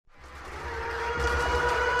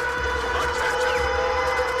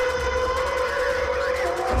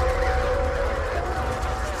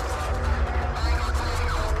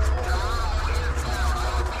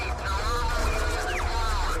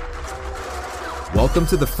Welcome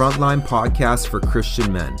to the Frontline Podcast for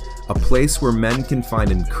Christian Men, a place where men can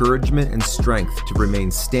find encouragement and strength to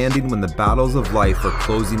remain standing when the battles of life are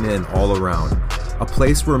closing in all around. A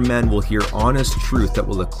place where men will hear honest truth that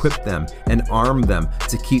will equip them and arm them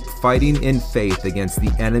to keep fighting in faith against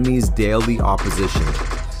the enemy's daily opposition.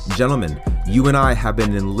 Gentlemen, you and I have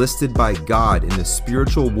been enlisted by God in the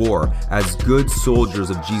spiritual war as good soldiers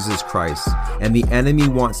of Jesus Christ, and the enemy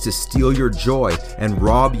wants to steal your joy and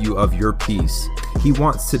rob you of your peace. He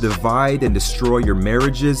wants to divide and destroy your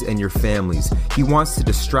marriages and your families. He wants to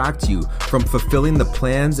distract you from fulfilling the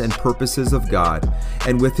plans and purposes of God.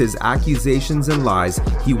 And with his accusations and lies,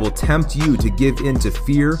 he will tempt you to give in to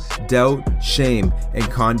fear, doubt, shame, and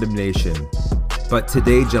condemnation. But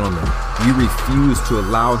today, gentlemen, we refuse to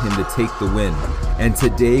allow him to take the win. And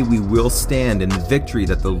today we will stand in the victory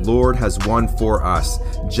that the Lord has won for us.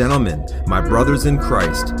 Gentlemen, my brothers in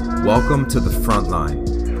Christ, welcome to the front line.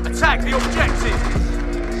 Attack the objective!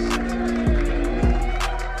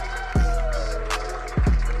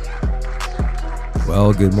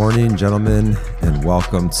 Well, good morning, gentlemen, and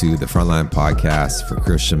welcome to the Frontline Podcast for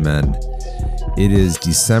Christian Men. It is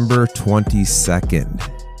December 22nd.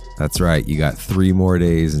 That's right, you got 3 more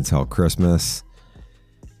days until Christmas.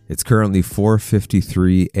 It's currently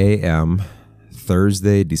 4:53 a.m.,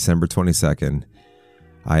 Thursday, December 22nd.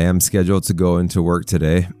 I am scheduled to go into work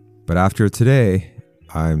today, but after today,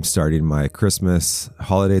 I'm starting my Christmas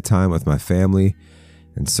holiday time with my family,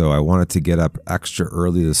 and so I wanted to get up extra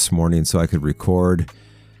early this morning so I could record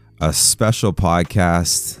a special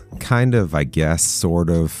podcast, kind of, I guess,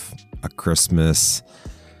 sort of a Christmas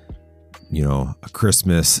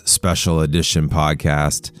special edition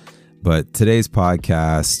podcast. But today's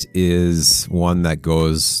podcast is one that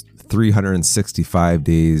goes 365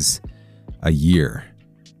 days a year,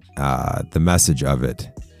 the message of it.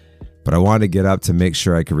 But I wanted to get up to make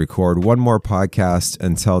sure I could record one more podcast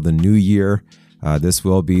until the new year. This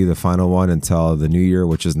will be the final one until the new year,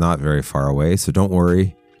 which is not very far away. So don't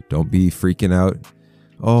worry. Don't be freaking out.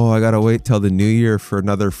 Oh, I got to wait till the new year for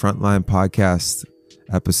another Frontline Podcast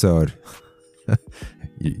episode.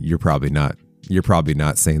 You're probably not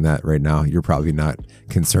saying that right now. You're probably not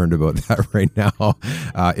concerned about that right now.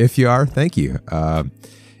 If you are, thank you.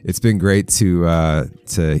 It's been great to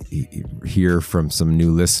hear from some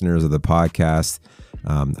new listeners of the podcast.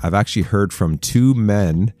 I've actually heard from 2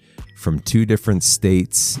 men from 2 different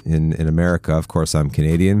states in America. Of course, I'm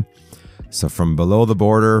Canadian. So from below the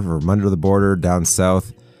border, from under the border, down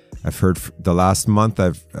south, I've heard the last month.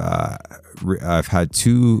 I've had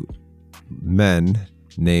 2 men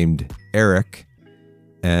named Eric,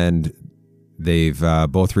 and they've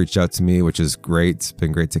both reached out to me, which is great. It's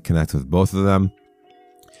been great to connect with both of them.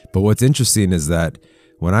 But what's interesting is that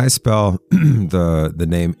when I spell the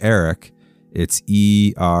name Eric, it's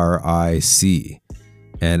E-R-I-C.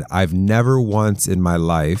 And I've never once in my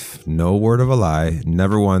life, no word of a lie,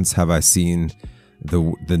 never once have I seen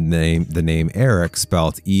the name Eric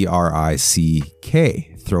spelled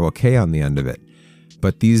E-R-I-C-K. Throw a K on the end of it.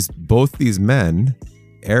 But both these men,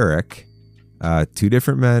 Eric, 2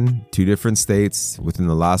 different men, 2 different states within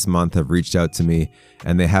the last month have reached out to me,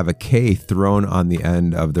 and they have a K thrown on the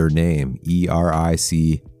end of their name,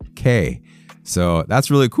 E-R-I-C-K. So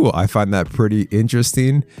that's really cool. I find that pretty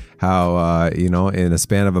interesting how, in a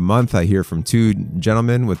span of a month, I hear from 2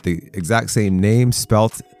 gentlemen with the exact same name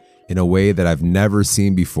spelt in a way that I've never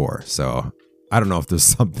seen before. So I don't know if there's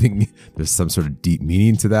some sort of deep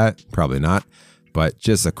meaning to that. Probably not, but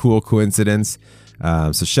just a cool coincidence.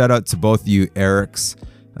 So shout out to both you Erics.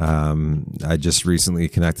 I just recently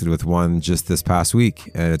connected with one just this past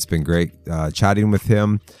week, and it's been great chatting with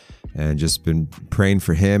him and just been praying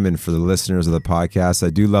for him and for the listeners of the podcast. I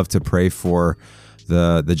do love to pray for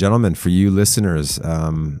the gentleman, for you listeners.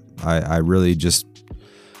 I really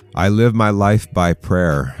I live my life by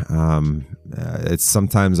prayer. It's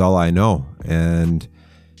sometimes all I know, and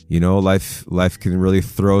life can really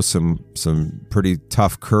throw some pretty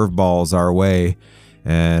tough curveballs our way,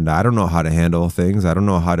 and I don't know how to handle things. I don't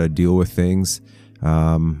know how to deal with things.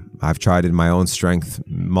 I've tried in my own strength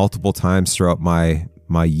multiple times throughout my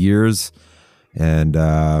years, and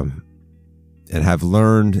have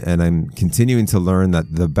learned, and I'm continuing to learn,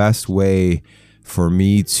 that the best way for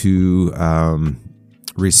me to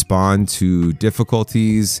respond to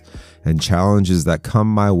difficulties and challenges that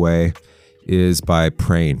come my way is by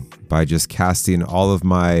praying, by just casting all of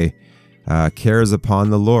my cares upon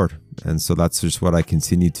the Lord. And so that's just what I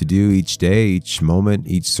continue to do each day, each moment,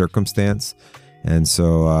 each circumstance. And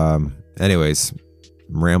so anyways,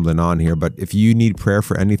 I'm rambling on here, but if you need prayer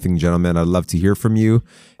for anything, gentlemen, I'd love to hear from you,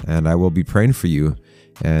 and I will be praying for you.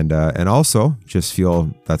 And also just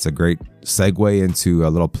feel that's a great segue into a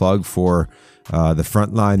little plug for the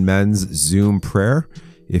Frontline Men's Zoom prayer.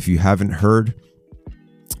 If you haven't heard,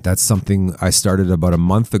 that's something I started about a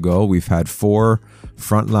month ago. We've had 4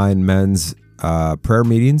 Frontline Men's prayer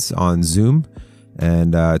meetings on Zoom,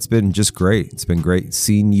 and it's been just great. It's been great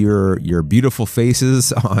seeing your beautiful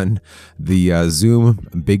faces on the Zoom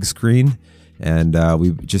big screen. And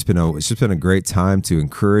it's just been a great time to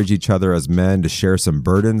encourage each other as men, to share some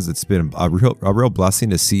burdens. It's been a real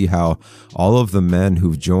blessing to see how all of the men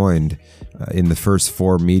who've joined in the first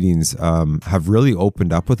 4 meetings have really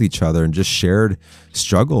opened up with each other and just shared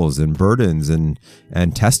struggles and burdens and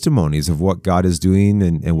testimonies of what God is doing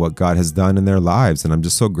and what God has done in their lives. And I'm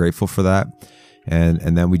just so grateful for that.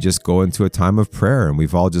 And then we just go into a time of prayer, and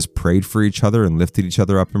we've all just prayed for each other and lifted each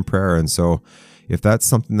other up in prayer. And so if that's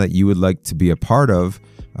something that you would like to be a part of,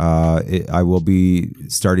 I will be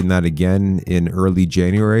starting that again in early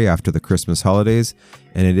January after the Christmas holidays.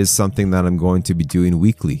 And it is something that I'm going to be doing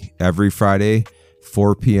weekly. Every Friday,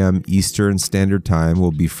 4 p.m. Eastern Standard Time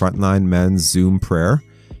will be Frontline Men's Zoom prayer.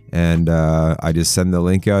 And I just send the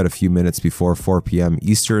link out a few minutes before 4 p.m.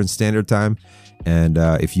 Eastern Standard Time. And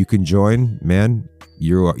if you can join, man,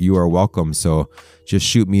 you are welcome. So just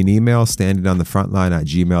shoot me an email,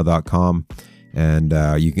 standingonthefrontline@gmail.com. And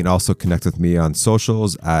you can also connect with me on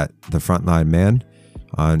socials at The Frontline Man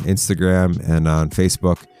on Instagram and on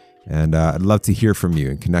Facebook. And I'd love to hear from you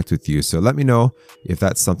and connect with you. So let me know if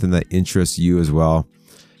that's something that interests you as well.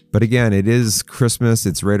 But again, it is Christmas.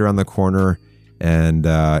 It's right around the corner. And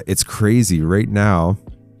it's crazy right now.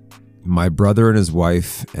 My brother and his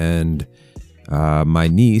wife and my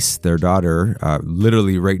niece, their daughter,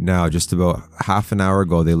 literally right now, just about half an hour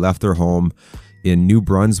ago, they left their home in New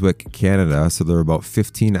Brunswick, Canada. So they're about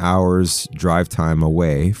 15 hours drive time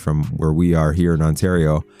away from where we are here in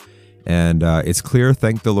Ontario. And it's clear,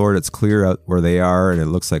 thank the Lord, it's clear out where they are. And it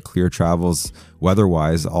looks like clear travels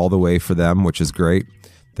weather-wise all the way for them, which is great.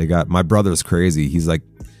 My brother's crazy. He's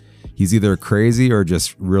either crazy or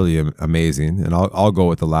just really amazing. And I'll go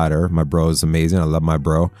with the latter. My bro's amazing. I love my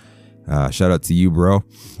bro. Shout out to you, bro.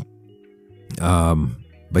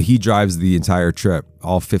 But he drives the entire trip,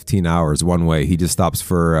 all 15 hours one way. He just stops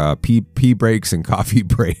for pee breaks and coffee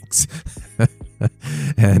breaks.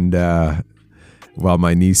 And while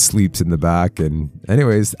my niece sleeps in the back. And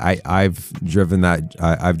anyways, I've driven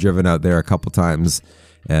out there a couple times,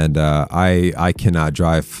 and I cannot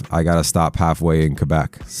drive. I got to stop halfway in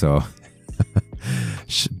Quebec. So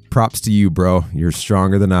props to you, bro. You're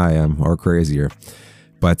stronger than I am, or crazier.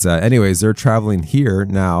 But anyways, they're traveling here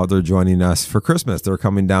now. They're joining us for Christmas. They're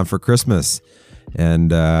coming down for Christmas.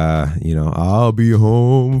 And, I'll be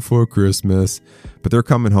home for Christmas. But they're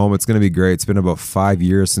coming home. It's going to be great. It's been about 5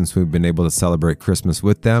 years since we've been able to celebrate Christmas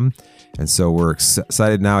with them. And so we're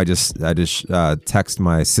excited now. I just text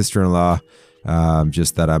my sister-in-law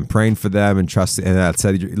just that I'm praying for them and trusting. And that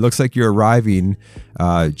said, it looks like you're arriving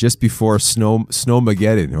just before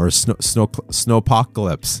Snowmageddon or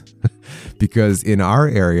snowpocalypse. Because in our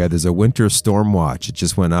area, there's a winter storm watch. It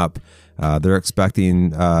just went up. They're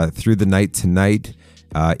expecting through the night tonight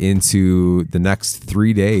into the next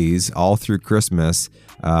 3 days, all through Christmas,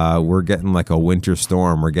 we're getting like a winter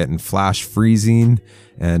storm. We're getting flash freezing,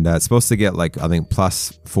 and it's supposed to get like, I think,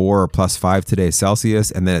 +4 or +5 today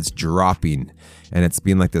Celsius, and then it's dropping. And it's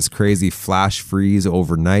been like this crazy flash freeze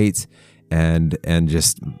overnight, and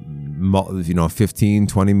just 15,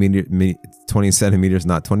 20 centimeters,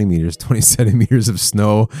 not 20 meters, 20 centimeters of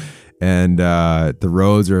snow. And the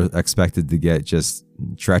roads are expected to get just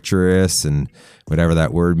treacherous and whatever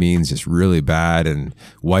that word means, just really bad, and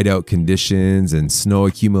whiteout conditions and snow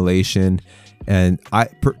accumulation. And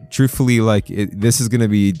truthfully, this is going to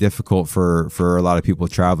be difficult for a lot of people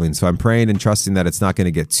traveling. So I'm praying and trusting that it's not going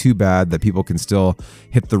to get too bad, that people can still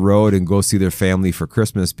hit the road and go see their family for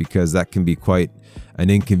Christmas, because that can be quite an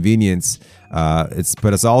inconvenience. But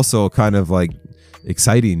it's also kind of like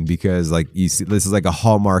exciting, because you see, this is like a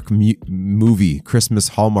Hallmark movie, Christmas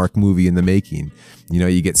Hallmark movie in the making.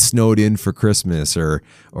 You get snowed in for Christmas, or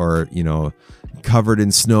covered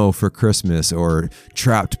in snow for Christmas, or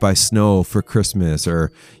trapped by snow for Christmas,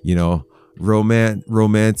 or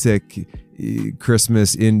romantic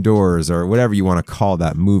Christmas indoors, or whatever you want to call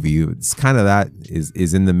that movie. It's kind of that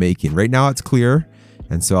is in the making right now. It's clear.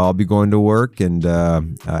 And so I'll be going to work, and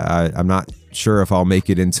I'm not sure if I'll make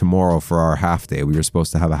it in tomorrow for our half day. We were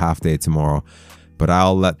supposed to have a half day tomorrow, but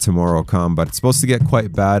I'll let tomorrow come. But it's supposed to get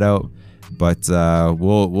quite bad out. But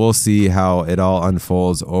we'll see how it all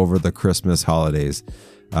unfolds over the Christmas holidays.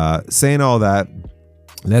 Saying all that,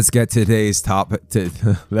 Let's get today's topic.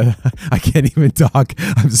 I can't even talk.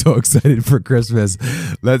 I'm so excited for Christmas.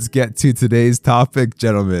 Let's get to today's topic,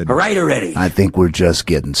 gentlemen. All right already. I think we're just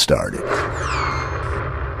getting started.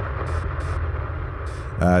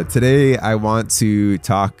 Today, I want to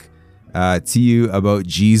talk to you about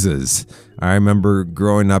Jesus. I remember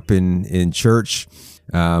growing up in church.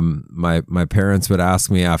 My parents would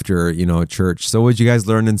ask me after, church, so what'd you guys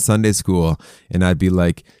learn in Sunday school? And I'd be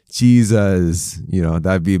like, Jesus,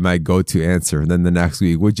 that'd be my go-to answer. And then the next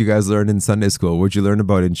week, what'd you guys learn in Sunday school? What'd you learn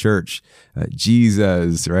about in church?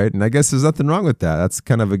 Jesus, right? And I guess there's nothing wrong with that. That's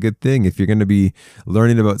kind of a good thing. If you're going to be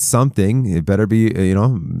learning about something, it better be,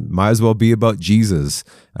 might as well be about Jesus.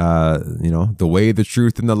 The way, the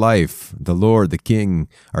truth, and the life, the Lord, the King,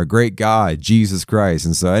 our great God, Jesus Christ.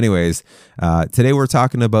 And so anyways, today we're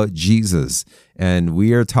talking about Jesus, and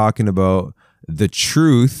we are talking about the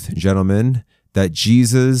truth, gentlemen, that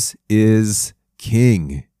Jesus is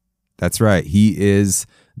King. That's right. He is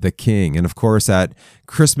the King. And of course, at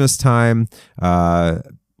Christmas time,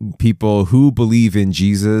 people who believe in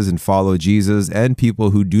Jesus and follow Jesus, and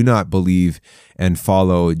people who do not believe and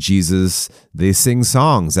follow Jesus, they sing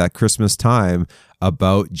songs at Christmas time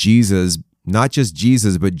about Jesus, not just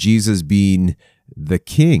Jesus, but Jesus being the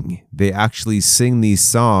King. They actually sing these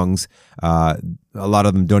songs. A lot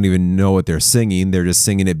of them don't even know what they're singing. They're just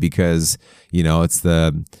singing it because, it's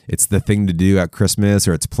the thing to do at Christmas,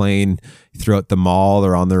 or it's playing throughout the mall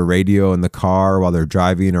or on their radio in the car while they're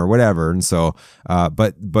driving or whatever. And so,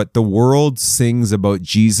 but the world sings about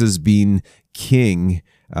Jesus being King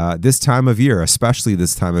this time of year, especially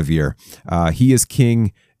this time of year. He is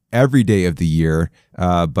King every day of the year,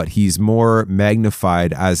 but he's more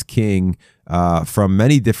magnified as King from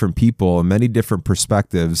many different people and many different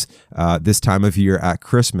perspectives this time of year at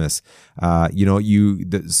Christmas.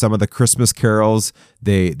 Some of the Christmas carols,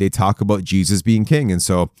 they talk about Jesus being King, and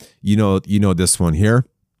so this one here.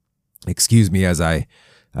 Excuse me as I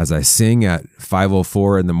sing at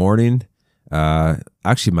 5:04 in the morning.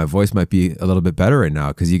 Actually, my voice might be a little bit better right now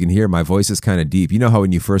because you can hear my voice is kind of deep. You know how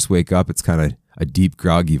when you first wake up, it's kind of a deep,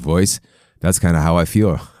 groggy voice? That's kind of how I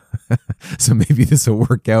feel. So maybe this will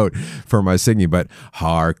work out for my singing, but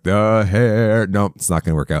hark the no, it's not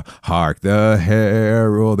going to work out. Hark the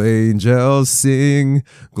herald angels sing,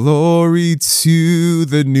 glory to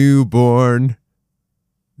the newborn.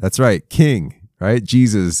 That's right, King, right?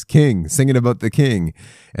 Jesus, King, singing about the King.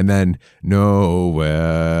 And then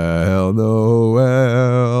Noel,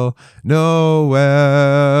 Noel,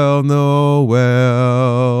 Noel,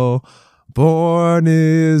 Noel, born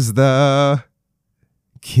is the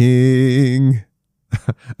King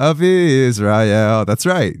of Israel. That's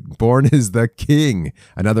right. Born is the King.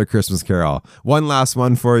 Another Christmas carol. One last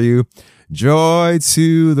one for you. Joy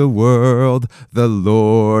to the world, the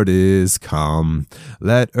Lord is come.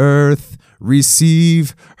 Let earth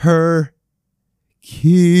receive her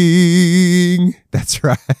King. That's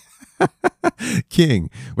right.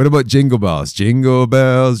 King. What about Jingle Bells? Jingle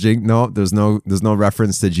bells, no, there's no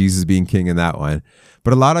reference to Jesus being King in that one.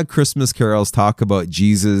 But a lot of Christmas carols talk about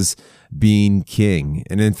Jesus being King.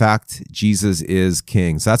 And in fact, Jesus is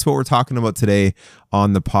King. So that's what we're talking about today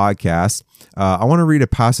on the podcast. I want to read a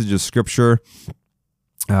passage of scripture.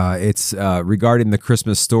 It's regarding the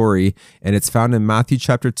Christmas story, and it's found in Matthew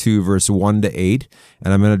chapter 2, verse 1-8.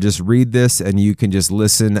 And I'm going to just read this, and you can just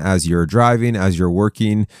listen as you're driving, as you're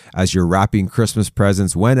working, as you're wrapping Christmas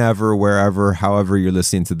presents, whenever, wherever, however you're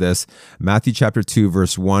listening to this. Matthew chapter 2,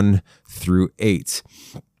 verse 1-8.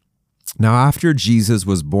 Now, after Jesus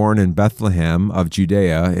was born in Bethlehem of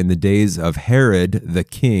Judea in the days of Herod the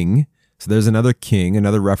king. So there's another king,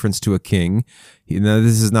 another reference to a king. Now,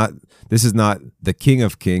 this is not the King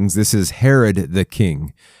of Kings. This is Herod the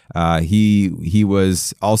king. He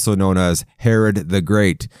was also known as Herod the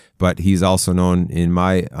Great, but he's also known, in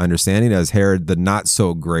my understanding, as Herod the Not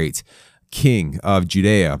So Great, king of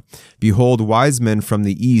Judea. Behold, wise men from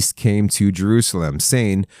the east came to Jerusalem,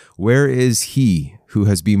 saying, "Where is he who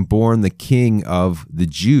has been born the King of the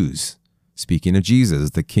Jews?" Speaking of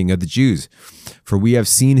Jesus, the King of the Jews. "For we have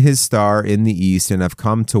seen his star in the east and have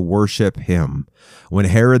come to worship him." When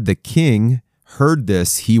Herod the king heard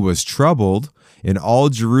this, he was troubled, and all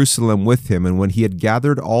Jerusalem with him. And when he had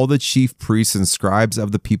gathered all the chief priests and scribes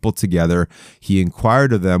of the people together, he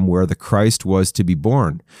inquired of them where the Christ was to be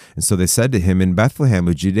born. And so they said to him, "In Bethlehem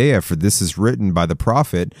of Judea, for this is written by the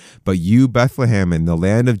prophet, but you, Bethlehem, in the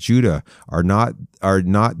land of Judah, are not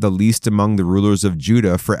the least among the rulers of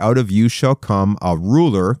Judah, for out of you shall come a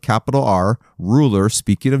ruler," capital R, ruler,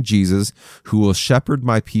 speaking of Jesus, "who will shepherd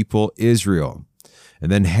my people Israel."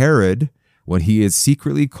 And then Herod, When he had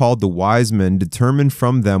secretly called the wise men, determined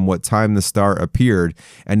from them what time the star appeared,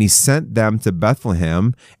 and he sent them to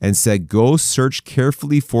Bethlehem and said, "Go search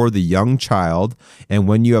carefully for the young child, and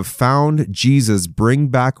when you have found Jesus, bring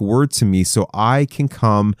back word to me so I can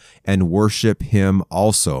come and worship him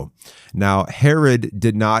also." Now, Herod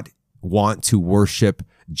did not want to worship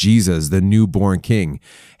Jesus, the newborn king.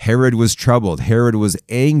 Herod was troubled. Herod was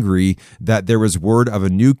angry that there was word of a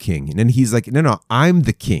new king. And then he's like, no, I'm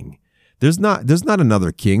the king. There's not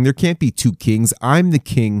another king. There can't be two kings. I'm the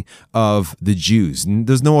king of the Jews.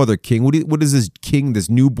 There's no other king. What is this king, this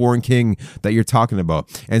newborn king that you're talking about?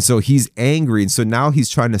 And so he's angry. And so now he's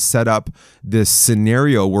trying to set up this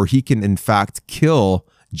scenario where he can, in fact, kill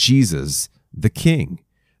Jesus, the king.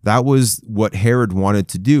 That was what Herod wanted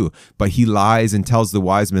to do. But he lies and tells the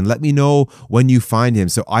wise men, "Let me know when you find him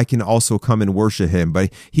so I can also come and worship him."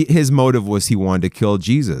 But his motive was he wanted to kill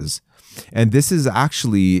Jesus. And this is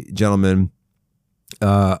actually, gentlemen,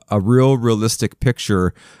 a realistic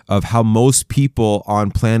picture of how most people on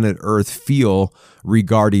planet Earth feel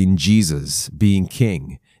regarding Jesus being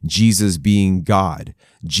king, Jesus being God,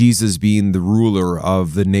 Jesus being the ruler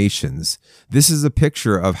of the nations. This is a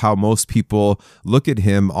picture of how most people look at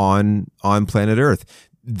him on planet Earth.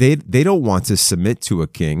 They don't want to submit to a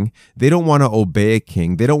king. They don't want to obey a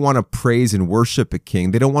king. They don't want to praise and worship a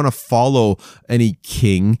king. They don't want to follow any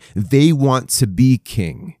king. They want to be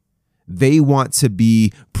king. They want to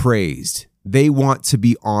be praised. They want to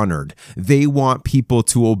be honored. They want people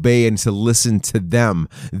to obey and to listen to them.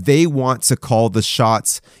 They want to call the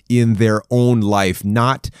shots in their own life,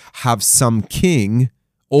 not have some king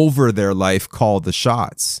over their life call the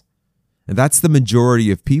shots. And that's the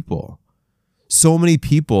majority of people. So many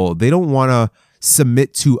people, they don't want to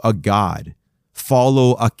submit to a God,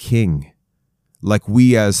 follow a king, like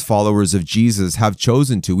we as followers of Jesus have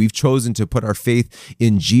chosen to. We've chosen to put our faith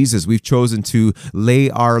in Jesus. We've chosen to lay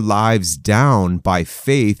our lives down by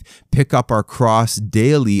faith, pick up our cross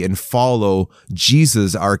daily and follow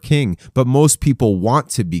Jesus, our king. But most people want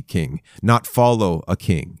to be king, not follow a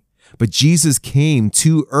king. But Jesus came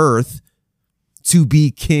to earth to be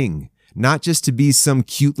king. Not just to be some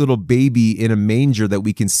cute little baby in a manger that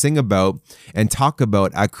we can sing about and talk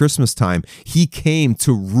about at Christmas time. He came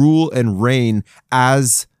to rule and reign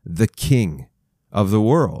as the king of the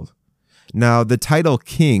world. Now, the title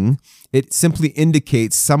king, it simply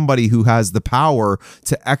indicates somebody who has the power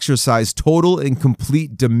to exercise total and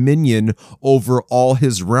complete dominion over all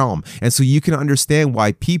his realm. And so you can understand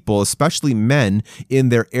why people, especially men, in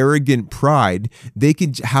their arrogant pride, they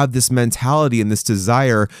can have this mentality and this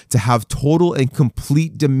desire to have total and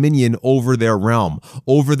complete dominion over their realm,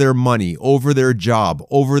 over their money, over their job,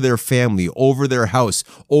 over their family, over their house,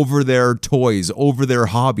 over their toys, over their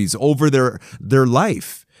hobbies, over their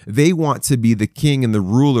life. They want to be the king and the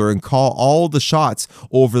ruler and call all the shots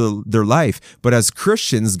over their life. But as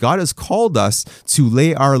Christians, God has called us to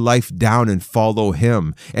lay our life down and follow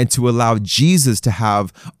him and to allow Jesus to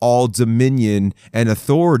have all dominion and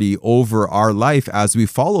authority over our life as we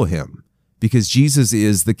follow him, because Jesus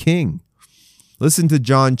is the king. Listen to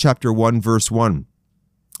John chapter 1, verse 1.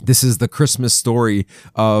 This is the Christmas story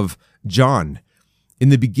of John. "In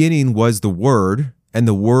the beginning was the Word, and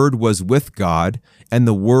the Word was with God, and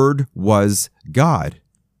the Word was God."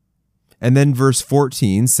 And then verse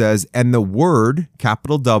 14 says, "And the Word,"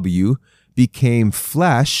 capital W, "became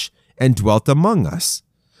flesh and dwelt among us."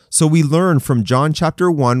 So we learn from John chapter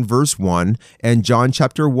 1, verse 1, and John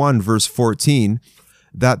chapter 1, verse 14,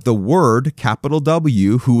 that the Word, capital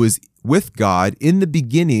W, who was with God in the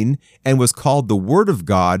beginning and was called the Word of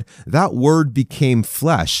God, that Word became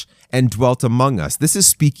flesh and dwelt among us. This is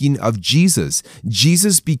speaking of Jesus.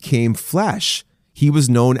 Jesus became flesh. He was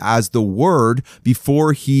known as the Word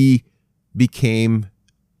before he came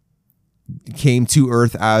to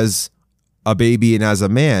earth as a baby and as a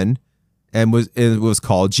man, and was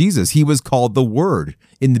called Jesus. He was called the Word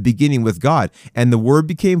in the beginning with God. And the Word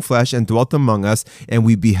became flesh and dwelt among us, and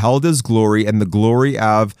we beheld his glory, and the glory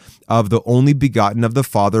of the only begotten of the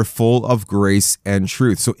Father, full of grace and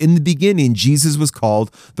truth. So in the beginning, Jesus was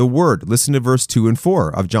called the Word. Listen to verse 2 and 4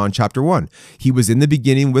 of John chapter 1. "He was in the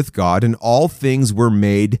beginning with God, and all things were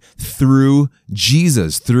made through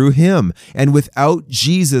Jesus," through him. "And without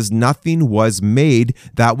Jesus, nothing was made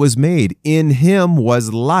that was made. In him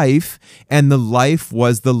was life, and the life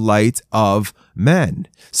was the light of men."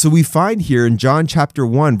 So we find here in John chapter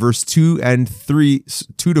 1, verse 2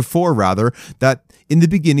 to 4, that in the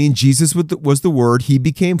beginning, Jesus was the Word. He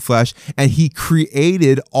became flesh, and he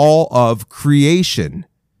created all of creation.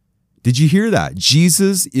 Did you hear that?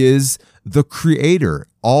 Jesus is the creator.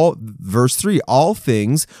 Verse 3, all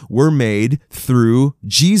things were made through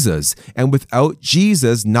Jesus. And without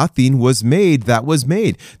Jesus, nothing was made that was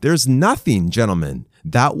made. There's nothing, gentlemen,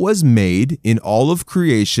 that was made in all of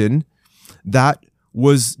creation that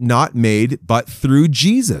was not made but through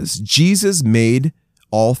Jesus. Jesus made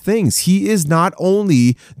all things. He is not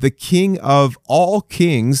only the King of all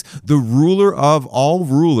kings, the ruler of all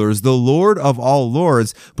rulers, the Lord of all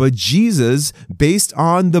lords, but Jesus, based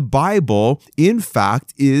on the Bible, in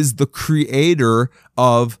fact, is the creator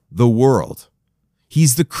of the world.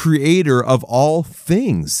 He's the creator of all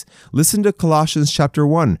things. Listen to Colossians chapter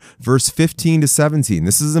 1, verse 15 to 17.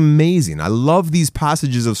 This is amazing. I love these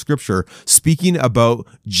passages of scripture speaking about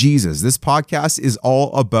Jesus. This podcast is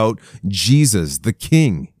all about Jesus, the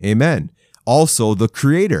King. Amen. Also the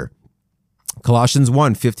creator. Colossians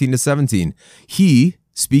 1, 15 to 17. He,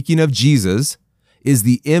 speaking of Jesus, is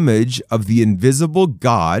the image of the invisible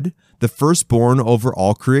God, the firstborn over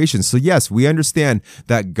all creation. So yes, we understand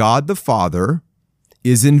that God the Father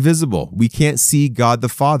is invisible. We can't see God the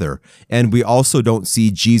Father. And we also don't see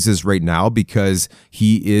Jesus right now because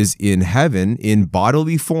he is in heaven in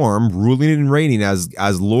bodily form, ruling and reigning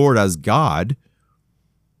as Lord, as God.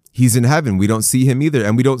 He's in heaven. We don't see him either.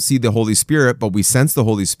 And we don't see the Holy Spirit, but we sense the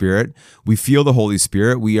Holy Spirit. We feel the Holy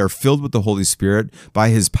Spirit. We are filled with the Holy Spirit by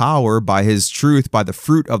his power, by his truth, by the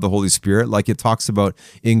fruit of the Holy Spirit, like it talks about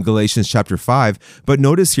in Galatians chapter 5. But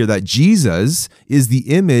notice here that Jesus is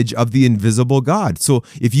the image of the invisible God. So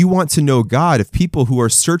if you want to know God, if people who are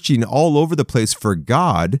searching all over the place for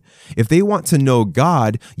God, if they want to know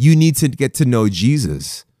God, you need to get to know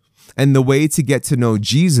Jesus. And the way to get to know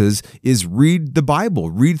Jesus is read the Bible,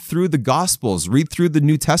 read through the Gospels, read through the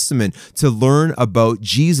New Testament to learn about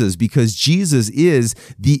Jesus, because Jesus is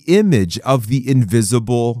the image of the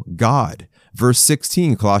invisible God. Verse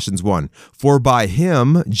 16, Colossians 1, for by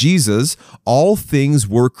him, Jesus, all things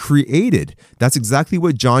were created. That's exactly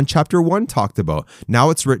what John chapter 1 talked about. Now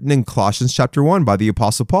it's written in Colossians chapter 1 by the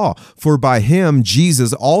Apostle Paul. For by him,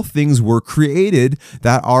 Jesus, all things were created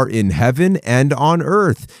that are in heaven and on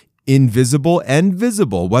earth, invisible and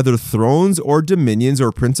visible, whether thrones or dominions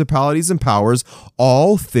or principalities and powers,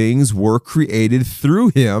 all things were created through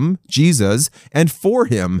him, Jesus, and for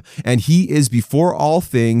him. And he is before all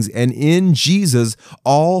things, and in Jesus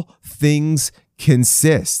all things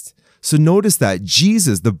consist. So notice that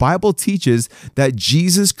Jesus, the Bible teaches that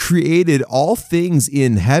Jesus created all things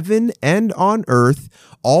in heaven and on earth,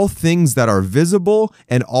 all things that are visible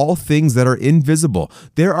and all things that are invisible.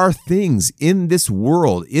 There are things in this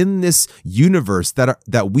world, in this universe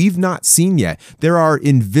that we've not seen yet. There are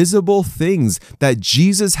invisible things that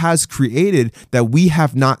Jesus has created that we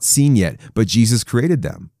have not seen yet, but Jesus created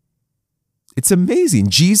them. It's amazing.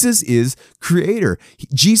 Jesus is creator.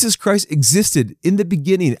 Jesus Christ existed in the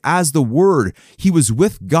beginning as the Word. He was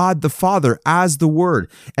with God the Father as the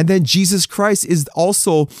Word. And then Jesus Christ is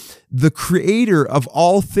also the creator of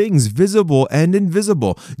all things, visible and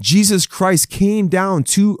invisible. Jesus Christ came down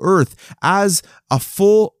to earth as a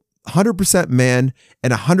full 100% man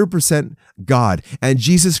and 100% God. And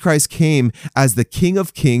Jesus Christ came as the King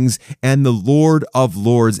of Kings and the Lord of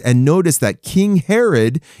Lords. And notice that King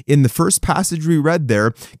Herod, in the first passage we read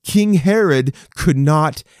there, King Herod could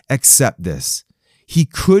not accept this. He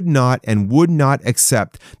could not and would not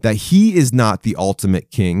accept that he is not the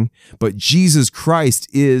ultimate king, but Jesus Christ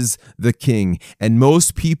is the king. And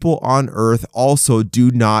most people on earth also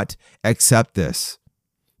do not accept this.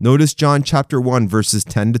 Notice John chapter 1, verses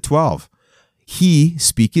 10 to 12. He,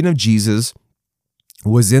 speaking of Jesus,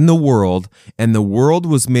 was in the world, and the world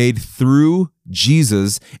was made through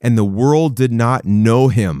Jesus, and the world did not know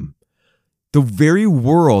him. The very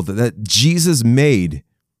world that Jesus made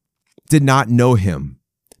did not know him.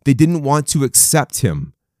 They didn't want to accept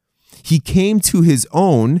him. He came to his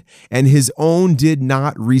own, and his own did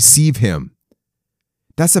not receive him.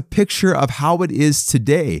 That's a picture of how it is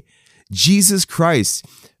today. Jesus Christ,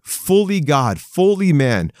 fully God, fully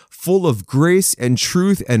man, full of grace and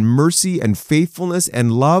truth and mercy and faithfulness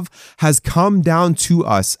and love, has come down to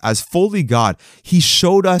us as fully God. He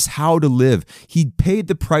showed us how to live. He paid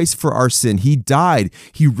the price for our sin. He died.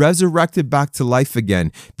 He resurrected back to life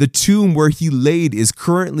again. The tomb where he laid is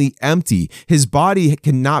currently empty. His body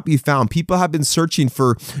cannot be found. People have been searching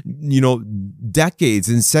for, decades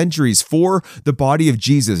and centuries for the body of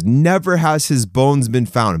Jesus. Never has his bones been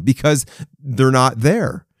found because they're not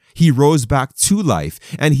there. He rose back to life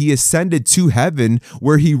and he ascended to heaven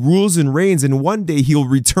where he rules and reigns. And one day he'll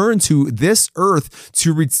return to this earth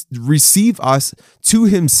to receive us to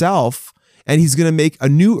himself and he's going to make a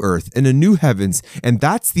new earth and a new heavens. And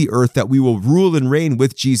that's the earth that we will rule and reign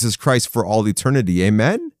with Jesus Christ for all eternity.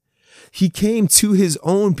 Amen. He came to his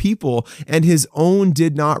own people, and his own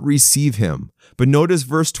did not receive him. But notice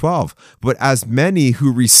verse 12. But as many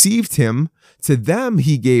who received him, to them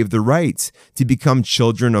he gave the right to become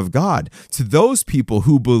children of God, to those people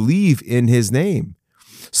who believe in his name.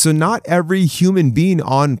 So not every human being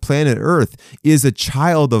on planet Earth is a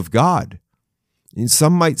child of God. And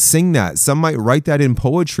some might sing that. Some might write that in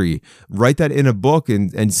poetry, write that in a book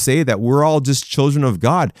and say that we're all just children of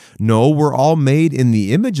God. No, we're all made in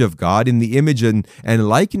the image of God, in the image and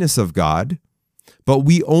likeness of God. But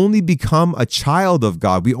we only become a child of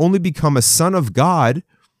God. We only become a son of God,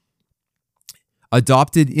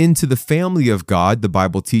 adopted into the family of God, the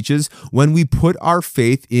Bible teaches, when we put our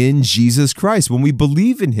faith in Jesus Christ, when we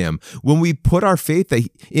believe in him, when we put our faith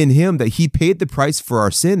in him, that he paid the price for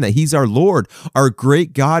our sin, that he's our Lord, our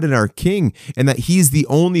great God and our King, and that he's the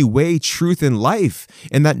only way, truth, and life,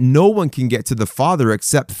 and that no one can get to the Father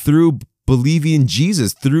except through believing in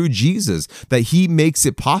Jesus, through Jesus, that he makes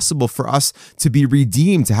it possible for us to be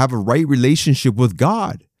redeemed, to have a right relationship with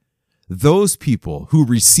God. Those people who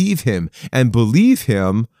receive him and believe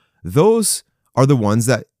him, those are the ones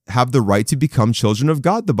that have the right to become children of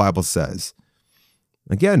God, the Bible says.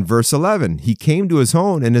 Again, verse 11, he came to his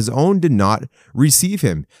own, and his own did not receive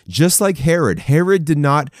him. Just like Herod did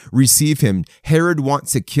not receive him. Herod wanted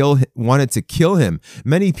to kill him.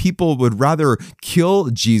 Many people would rather kill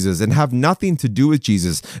Jesus and have nothing to do with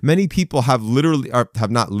Jesus. Many people have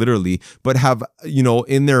not literally, but have,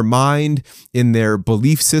 in their mind, in their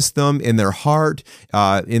belief system, in their heart,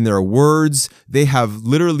 in their words, they have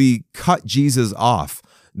literally cut Jesus off.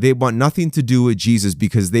 They want nothing to do with Jesus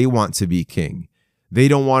because they want to be king. They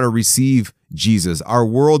don't want to receive Jesus. Our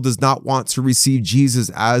world does not want to receive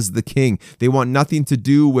Jesus as the king. They want nothing to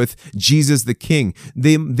do with Jesus the king.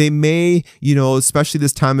 They may, especially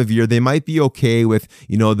this time of year, they might be okay with,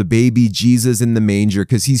 the baby Jesus in the manger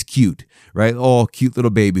because he's cute, right? Oh, cute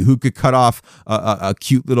little baby. Who could cut off a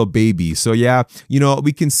cute little baby? So yeah,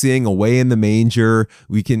 we can sing Away in the Manger.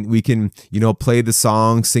 We can, play the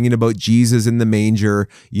song singing about Jesus in the manger,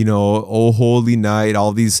 Oh Holy Night,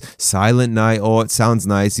 all these Silent Night. Oh, it sounds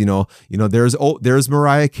nice. There's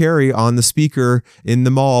Mariah Carey on the speaker in the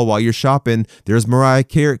mall while you're shopping. There's Mariah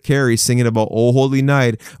Carey singing about Oh Holy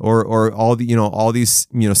Night, or all these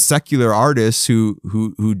secular artists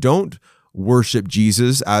who don't worship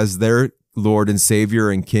Jesus as their Lord and Savior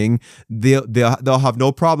and King. They'll have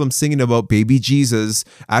no problem singing about baby Jesus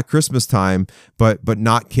at Christmas time, but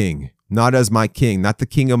not King. Not as my king, not the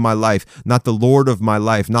king of my life, not the Lord of my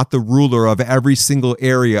life, not the ruler of every single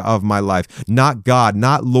area of my life, not God,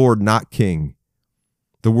 not Lord, not King.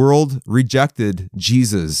 The world rejected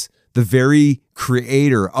Jesus, the very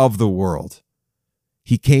creator of the world.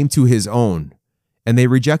 He came to his own, and they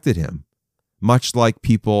rejected him, much like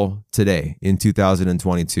people today in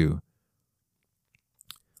 2022.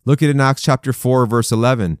 Look at in Acts chapter 4, verse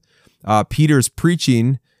 11. Peter's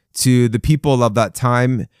preaching to the people of that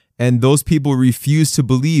time, and those people refused to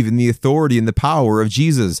believe in the authority and the power of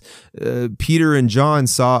Jesus. Peter and John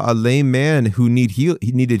saw a lame man who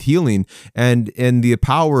needed healing, and in the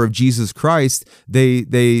power of Jesus Christ,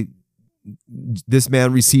 this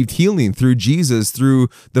man received healing through Jesus, through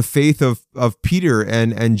the faith of Peter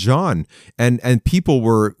and John, and people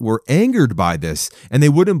were angered by this, and they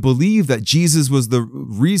wouldn't believe that Jesus was the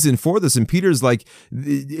reason for this. And Peter's like,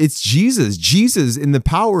 it's Jesus, in the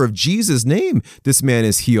power of Jesus' name, this man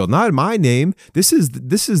is healed, not in my name. This is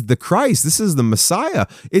the Christ, this is the Messiah.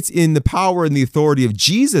 It's in the power and the authority of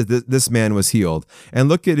Jesus that this man was healed. And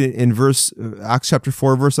look at it in Acts chapter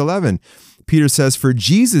 4, verse 11. Peter says, for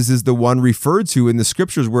Jesus is the one referred to in the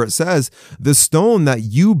scriptures where it says, the stone that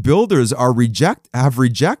you builders have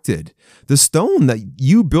rejected. The stone that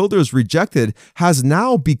you builders rejected has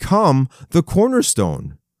now become the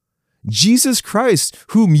cornerstone. Jesus Christ,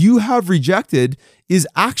 whom you have rejected, is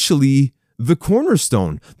actually the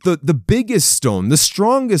cornerstone, the biggest stone, the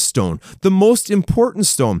strongest stone, the most important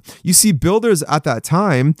stone. You see, builders at that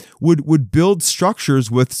time would build structures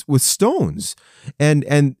with stones.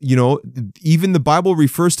 And even the Bible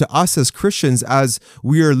refers to us as Christians as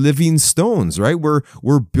we are living stones, right?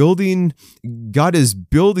 We're building, God is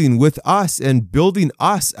building with us and building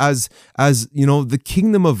us as the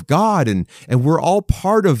kingdom of God. And we're all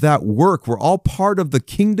part of that work. We're all part of the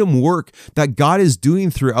kingdom work that God is doing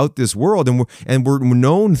throughout this world. And we're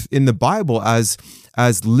known in the Bible as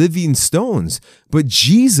living stones. But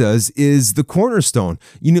Jesus is the cornerstone.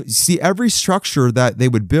 See, every structure that they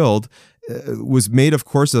would build was made, of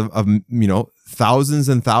course, of thousands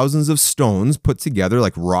and thousands of stones put together,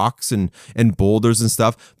 like rocks and boulders and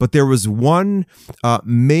stuff. But there was one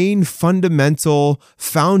main fundamental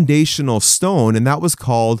foundational stone, and that was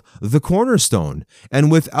called the cornerstone.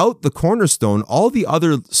 And without the cornerstone, all the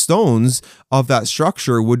other stones of that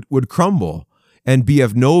structure would crumble and be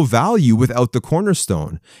of no value without the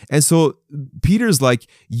cornerstone. And so Peter's like,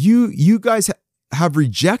 you guys have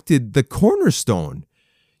rejected the cornerstone.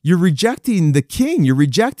 You're rejecting the King. You're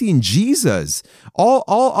rejecting Jesus. All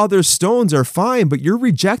other stones are fine, but you're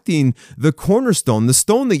rejecting the cornerstone. The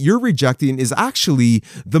stone that you're rejecting is actually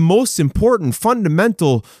the most important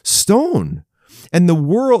fundamental stone. And the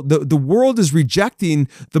world is rejecting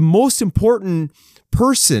the most important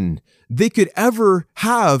person they could ever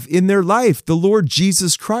have in their life, the Lord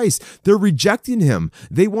Jesus Christ. They're rejecting him.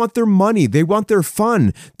 They want their money. They want their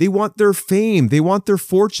fun. They want their fame. They want their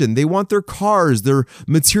fortune. They want their cars, their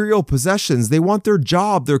material possessions. They want their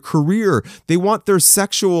job, their career. They want their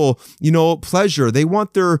sexual, pleasure. They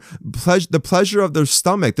want the pleasure of their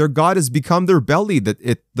stomach. Their God has become their belly,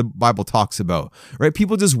 the Bible talks about, right?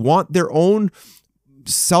 People just want their own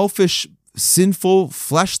selfish, sinful,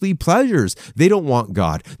 fleshly pleasures. They don't want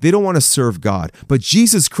God. They don't want to serve God. But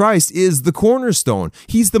Jesus Christ is the cornerstone.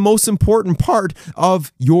 He's the most important part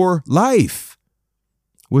of your life.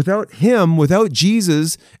 Without him, without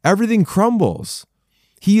Jesus, everything crumbles.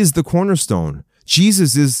 He is the cornerstone.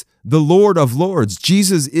 Jesus is the Lord of Lords.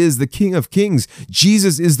 Jesus is the King of Kings.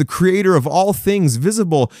 Jesus is the creator of all things,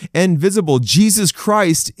 visible and invisible. Jesus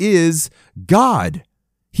Christ is God.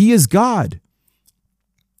 He is God.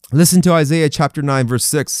 Listen to Isaiah chapter 9, verse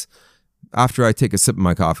 6, after I take a sip of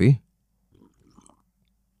my coffee.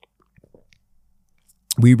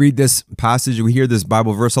 We read this passage, we hear this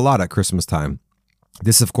Bible verse a lot at Christmas time.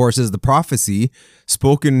 This, of course, is the prophecy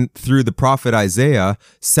spoken through the prophet Isaiah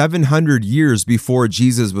 700 years before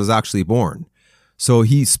Jesus was actually born. So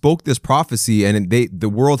he spoke this prophecy, and the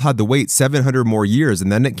world had to wait 700 more years,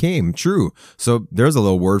 and then it came true. So there's a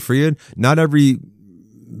little word for you. Not every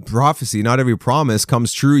prophecy, not every promise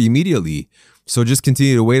comes true immediately. So just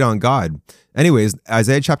continue to wait on God. Anyways,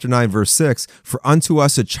 Isaiah chapter 9, verse 6, for unto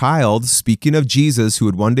us a child, speaking of Jesus who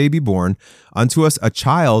would one day be born, unto us a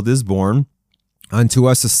child is born, unto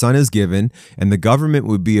us a son is given, and the government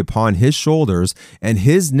would be upon his shoulders, and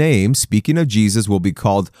his name, speaking of Jesus, will be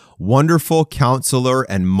called Wonderful Counselor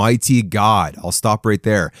and Mighty God. I'll stop right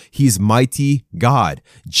there. He's mighty God.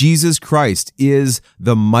 Jesus Christ is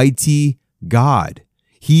the mighty God.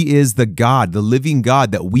 He is the God, the living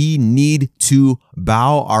God that we need to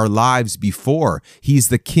bow our lives before. He's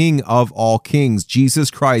the King of all kings.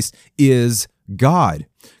 Jesus Christ is God.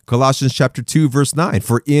 Colossians chapter 2, verse 9,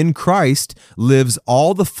 for in Christ lives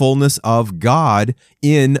all the fullness of God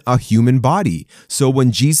in a human body. So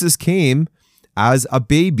when Jesus came as a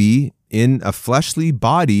baby in a fleshly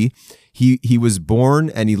body, he was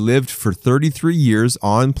born and he lived for 33 years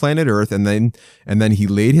on planet Earth, and then he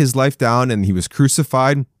laid his life down and he was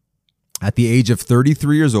crucified at the age of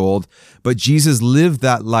 33 years old. But Jesus lived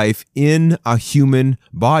that life in a human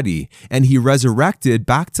body, and he resurrected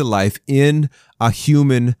back to life in a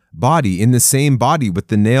human body, in the same body with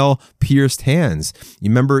the nail-pierced hands. You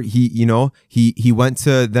remember he went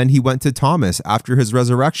to Thomas after his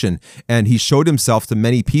resurrection, and he showed himself to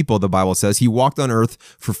many people. The Bible says he walked on earth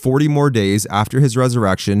for 40 more days after his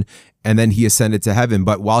resurrection, and then he ascended to heaven.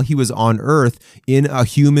 But while he was on earth in a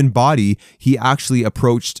human body, he actually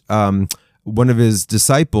approached one of his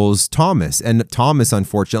disciples, Thomas. And Thomas,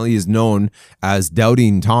 unfortunately, is known as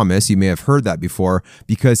Doubting Thomas. You may have heard that before,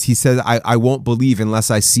 because he said, I won't believe unless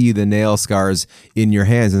I see the nail scars in your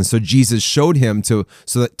hands. And so Jesus showed him so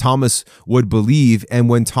that Thomas would believe. And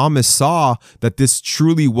when Thomas saw that this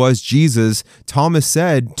truly was Jesus, Thomas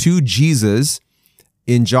said to Jesus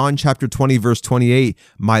in John chapter 20, verse 28,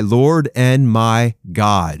 my Lord and my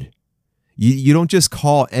God. You don't just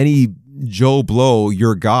call any Joe Blow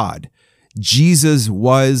your God. Jesus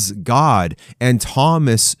was God, and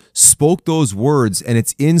Thomas spoke those words, and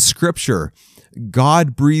it's in Scripture.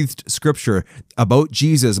 God breathed Scripture about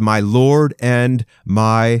Jesus, my Lord and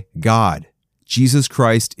my God. Jesus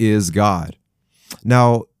Christ is God.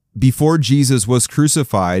 Now, before Jesus was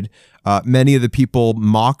crucified, many of the people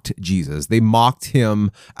mocked Jesus. They mocked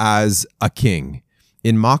him as a king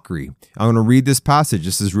in mockery. I'm going to read this passage.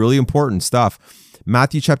 This is really important stuff.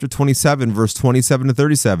 Matthew chapter 27, verse 27 to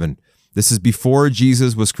 37. This is before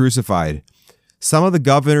Jesus was crucified. Some of the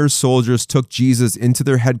governor's soldiers took Jesus into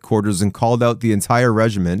their headquarters and called out the entire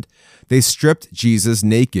regiment. They stripped Jesus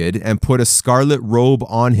naked and put a scarlet robe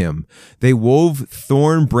on him. They wove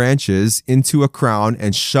thorn branches into a crown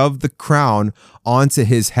and shoved the crown onto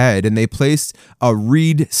his head, and they placed a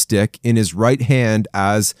reed stick in his right hand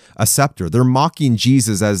as a scepter. They're mocking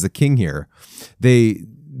Jesus as the king here. They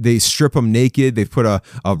strip him naked. They put a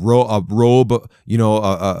robe,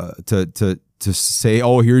 to say,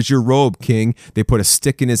 oh, here's your robe, king. They put a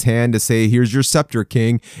stick in his hand to say, here's your scepter,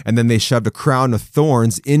 king. And then they shoved a crown of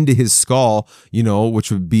thorns into his skull,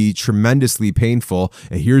 which would be tremendously painful.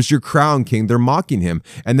 And here's your crown, king. They're mocking him.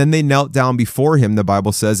 And then they knelt down before him, the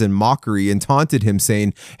Bible says, in mockery and taunted him,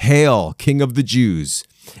 saying, "Hail, King of the Jews."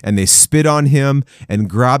 And they spit on him and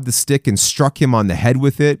grabbed the stick and struck him on the head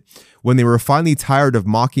with it. When they were finally tired of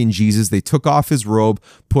mocking Jesus, they took off his robe,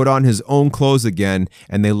 put on his own clothes again,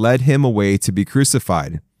 and they led him away to be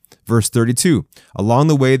crucified. Verse 32, along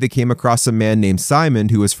the way, they came across a man named Simon,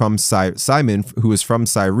 who was from Cyrene,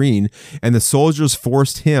 and the soldiers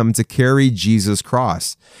forced him to carry Jesus'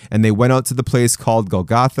 cross. And they went out to the place called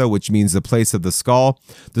Golgotha, which means the place of the skull.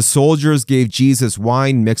 The soldiers gave Jesus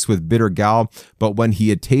wine mixed with bitter gall, but when he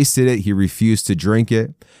had tasted it, he refused to drink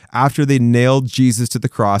it. After they nailed Jesus to the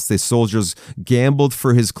cross, the soldiers gambled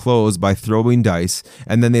for his clothes by throwing dice,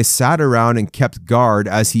 and then they sat around and kept guard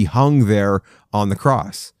as he hung there on the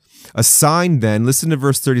cross. A sign then, listen to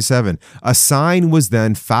verse 37, a sign was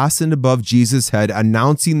then fastened above Jesus' head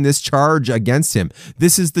announcing this charge against him.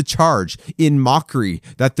 This is the charge in mockery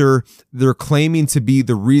that they're claiming to be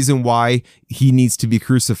the reason why he needs to be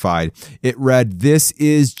crucified. It read, "This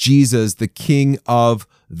is Jesus, the King of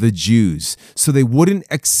the Jews." So they wouldn't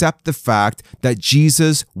accept the fact that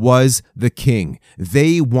Jesus was the king.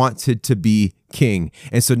 They wanted to be king.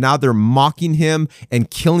 And so now they're mocking him and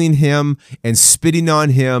killing him and spitting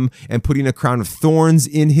on him and putting a crown of thorns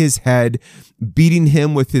in his head, beating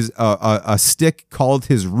him with his a stick called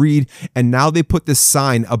his reed. And now they put this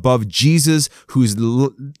sign above Jesus, who's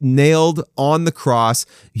nailed on the cross.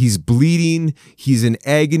 He's bleeding. He's in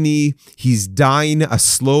agony. He's dying a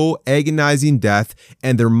slow, agonizing death.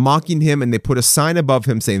 And they're mocking him, and they put a sign above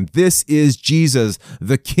him saying, "This is Jesus,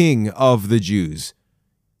 the King of the Jews."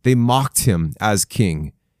 They mocked him as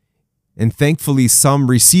king. And thankfully, some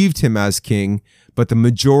received him as king, but the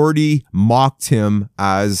majority mocked him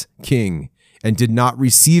as king and did not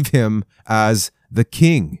receive him as the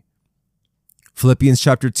king. Philippians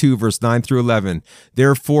chapter 2, verse 9 through 11.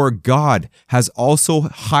 Therefore, God has also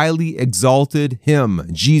highly exalted him,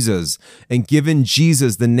 Jesus, and given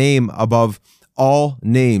Jesus the name above all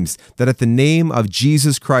names, that at the name of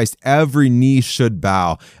Jesus Christ every knee should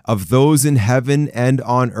bow, of those in heaven and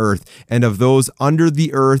on earth, and of those under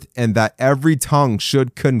the earth, and that every tongue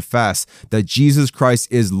should confess that Jesus Christ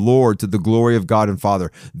is Lord, to the glory of God and Father.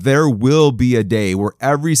 There will be a day where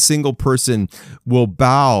every single person will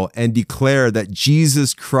bow and declare that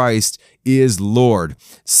Jesus Christ is Lord.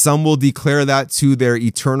 Some will declare that to their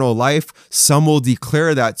eternal life. Some will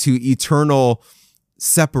declare that to eternal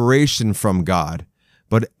separation from God,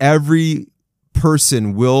 but every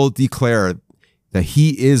person will declare that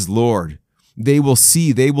he is Lord. They will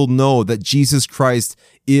see, they will know that Jesus Christ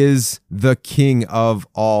is the King of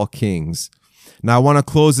all kings. Now, I want to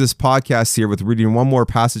close this podcast here with reading one more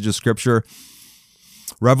passage of scripture.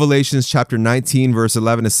 Revelations chapter 19, verse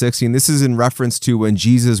 11 to 16. This is in reference to when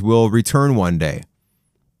Jesus will return one day.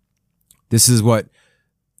 This is what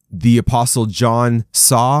the Apostle John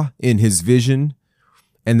saw in his vision.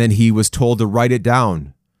 And then he was told to write it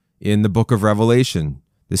down in the book of Revelation.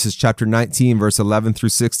 This is chapter 19, verse 11 through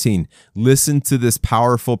 16. Listen to this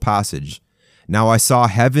powerful passage. Now I saw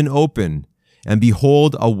heaven open, and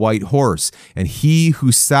behold, a white horse, and he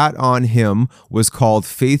who sat on him was called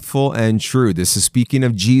Faithful and True. This is speaking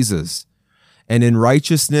of Jesus. And in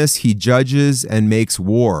righteousness he judges and makes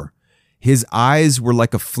war. His eyes were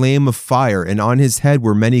like a flame of fire, and on his head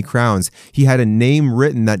were many crowns. He had a name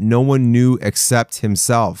written that no one knew except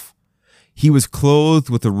himself. He was clothed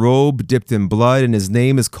with a robe dipped in blood, and his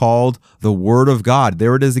name is called the Word of God.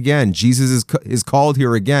 There it is again. Jesus is called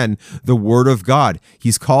here again, the Word of God.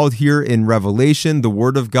 He's called here in Revelation, the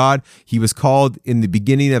Word of God. He was called in the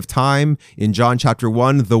beginning of time in John chapter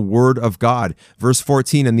 1, the Word of God. Verse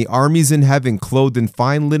 14, and the armies in heaven, clothed in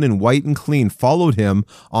fine linen, white and clean, followed him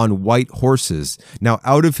on white horses. Now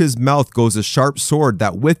out of his mouth goes a sharp sword,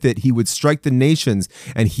 that with it he would strike the nations,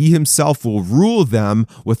 and he himself will rule them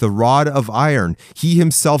with a rod of iron. He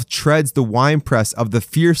himself treads the winepress of the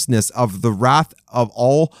fierceness of the wrath of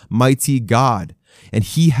Almighty God. And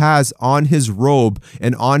he has on his robe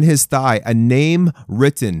and on his thigh a name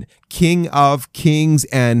written, King of Kings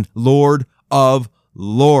and Lord of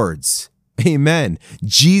Lords. Amen.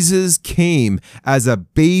 Jesus came as a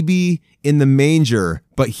baby in the manger,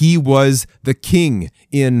 but he was the king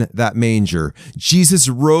in that manger. Jesus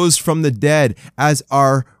rose from the dead as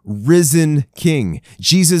our risen king.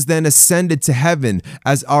 Jesus then ascended to heaven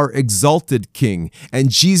as our exalted king. And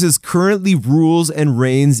Jesus currently rules and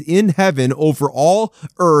reigns in heaven over all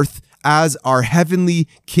earth as our heavenly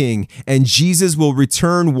king. And Jesus will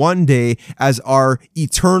return one day as our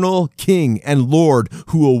eternal king and Lord,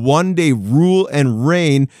 who will one day rule and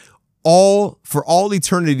reign for all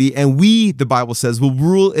eternity. And we, the Bible says, will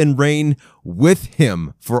rule and reign with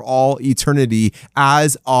him for all eternity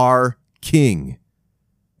as our king.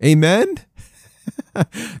 Amen.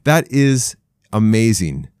 That is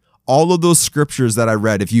amazing. All of those scriptures that I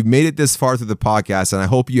read, if you've made it this far through the podcast, and I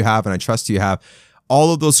hope you have, and I trust you have,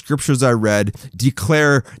 all of those scriptures I read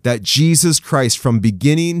declare that Jesus Christ, from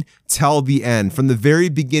beginning till the end, from the very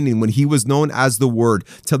beginning when he was known as the Word,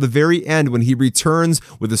 till the very end when he returns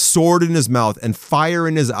with a sword in his mouth and fire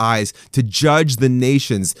in his eyes to judge the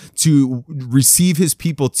nations, to receive his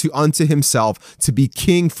people unto himself, to be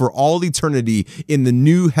king for all eternity in the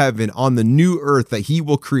new heaven, on the new earth that he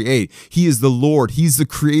will create. He is the Lord. He's the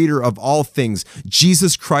creator of all things.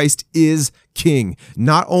 Jesus Christ is King,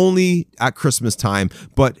 not only at Christmas time,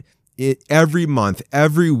 but every month,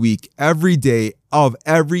 every week, every day of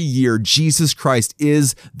every year. Jesus Christ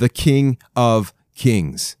is the King of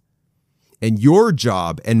Kings. And your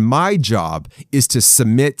job and my job is to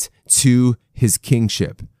submit to his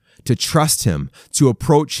kingship, to trust him, to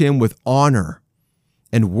approach him with honor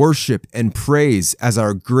and worship and praise as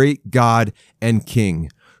our great God and King,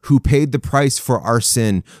 who paid the price for our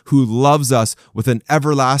sin, who loves us with an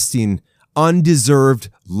everlasting undeserved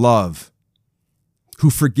love, who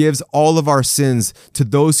forgives all of our sins. To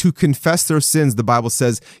those who confess their sins, the Bible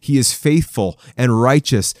says he is faithful and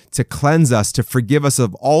righteous to cleanse us, to forgive us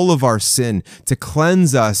of all of our sin, to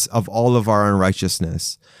cleanse us of all of our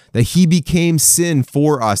unrighteousness. That he became sin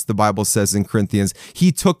for us, the Bible says in Corinthians.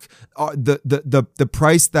 He took the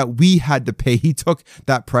price that we had to pay. He took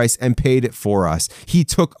that price and paid it for us. He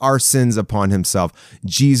took our sins upon himself.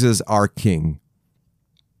 Jesus, our King.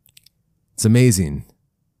 It's amazing.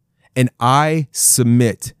 And I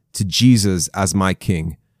submit to Jesus as my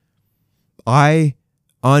King. I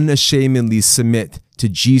unashamedly submit to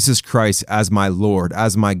Jesus Christ as my Lord,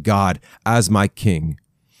 as my God, as my King.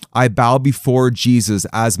 I bow before Jesus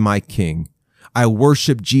as my King. I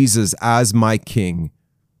worship Jesus as my King,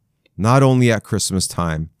 not only at Christmas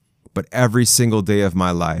time, but every single day of my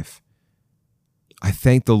life. I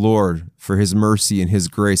thank the Lord for his mercy and his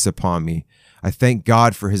grace upon me. I thank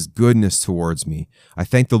God for his goodness towards me. I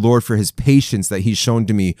thank the Lord for his patience that he's shown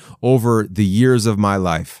to me over the years of my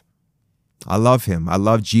life. I love him. I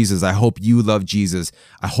love Jesus. I hope you love Jesus.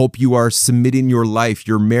 I hope you are submitting your life,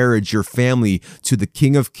 your marriage, your family to the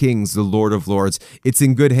King of Kings, the Lord of Lords. It's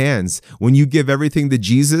in good hands. When you give everything to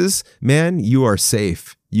Jesus, man, you are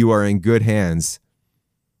safe. You are in good hands.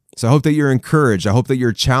 So I hope that you're encouraged. I hope that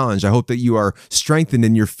you're challenged. I hope that you are strengthened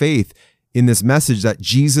in your faith in this message that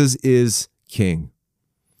Jesus is King.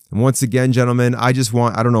 And once again, gentlemen, I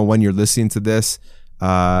don't know when you're listening to this.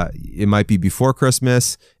 It might be before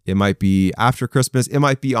Christmas. It might be after Christmas. It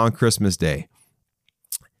might be on Christmas Day.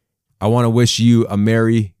 I want to wish you a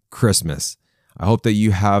Merry Christmas. I hope that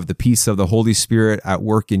you have the peace of the Holy Spirit at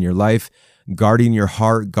work in your life, guarding your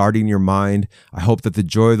heart, guarding your mind. I hope that the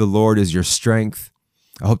joy of the Lord is your strength.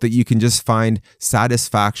 I hope that you can just find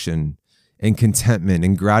satisfaction and contentment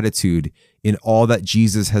and gratitude in all that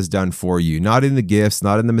Jesus has done for you. Not in the gifts,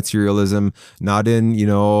 not in the materialism, not in,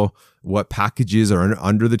 what packages are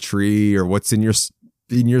under the tree or what's in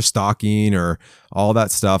your stocking or all that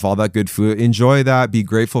stuff, all that good food. Enjoy that, be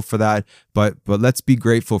grateful for that, but let's be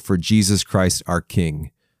grateful for Jesus Christ, our King,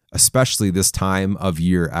 especially this time of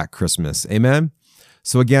year at Christmas. Amen.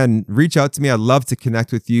 So again, reach out to me. I'd love to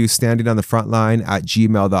connect with you. Standing on the front line at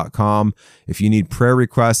gmail.com. If you need prayer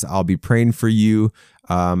requests, I'll be praying for you.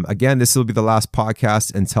 Again, this will be the last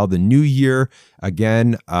podcast until the new year.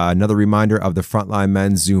 Again, another reminder of the Frontline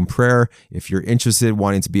Men Zoom prayer. If you're interested,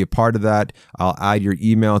 wanting to be a part of that, I'll add your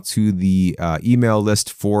email to the email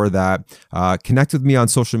list for that. Connect with me on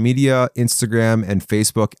social media, Instagram and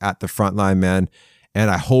Facebook at the Frontline Men. And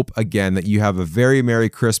I hope, again, that you have a very Merry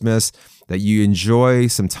Christmas, that you enjoy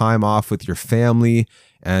some time off with your family,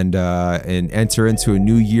 and enter into a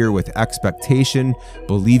new year with expectation,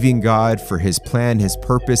 believing God for his plan, his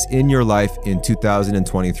purpose in your life in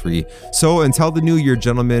 2023. So until the new year,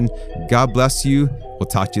 gentlemen, God bless you. We'll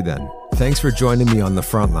talk to you then. Thanks for joining me on the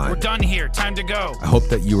front line. We're done here. Time to go. I hope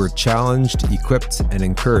that you were challenged, equipped, and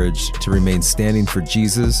encouraged to remain standing for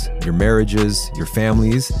Jesus, your marriages, your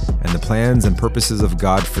families, and the plans and purposes of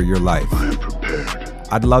God for your life. I am prepared.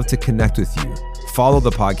 I'd love to connect with you. Follow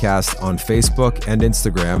the podcast on Facebook and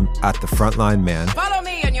Instagram at The Frontline Man. Follow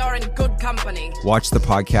me and you're in good company. Watch the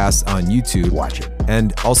podcast on YouTube. Watch it.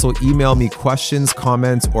 And also email me questions,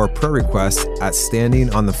 comments, or prayer requests at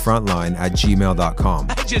standingonthefrontline@gmail.com.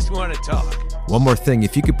 I just want to talk. One more thing,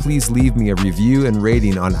 if you could please leave me a review and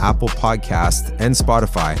rating on Apple Podcasts and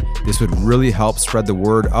Spotify, this would really help spread the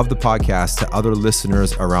word of the podcast to other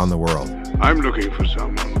listeners around the world. I'm looking for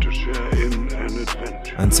someone to share in an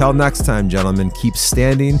adventure. Until next time, gentlemen, keep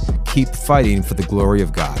standing, keep fighting for the glory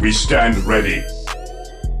of God. We stand ready.